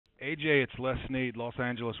AJ, it's Les Snead, Los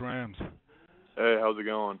Angeles Rams. Hey, how's it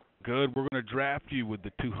going? Good. We're going to draft you with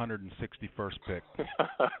the 261st pick.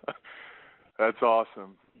 That's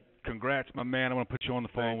awesome. Congrats, my man. I'm going to put you on the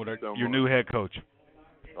phone with your much. new head coach.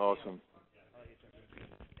 Awesome.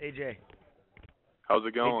 AJ. How's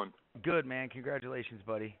it going? Good, man. Congratulations,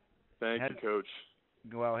 buddy. Thank you, Coach.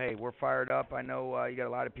 Well, hey, we're fired up. I know you got a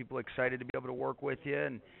lot of people excited to be able to work with you,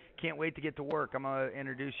 and can't wait to get to work. I'm going to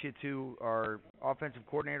introduce you to our offensive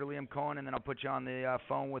coordinator, Liam Coen, and then I'll put you on the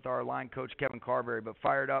phone with our line coach, Kevin Carberry. But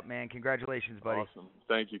fired up, man. Congratulations, buddy. Awesome.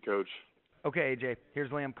 Thank you, Coach. Okay, AJ, here's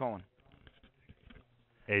Liam Coen.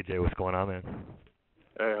 AJ, what's going on, man?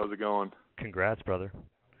 Hey, how's it going? Congrats, brother.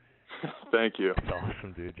 Thank you. It's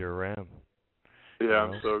awesome, dude. You're a Ram. Yeah,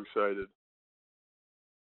 I'm so excited.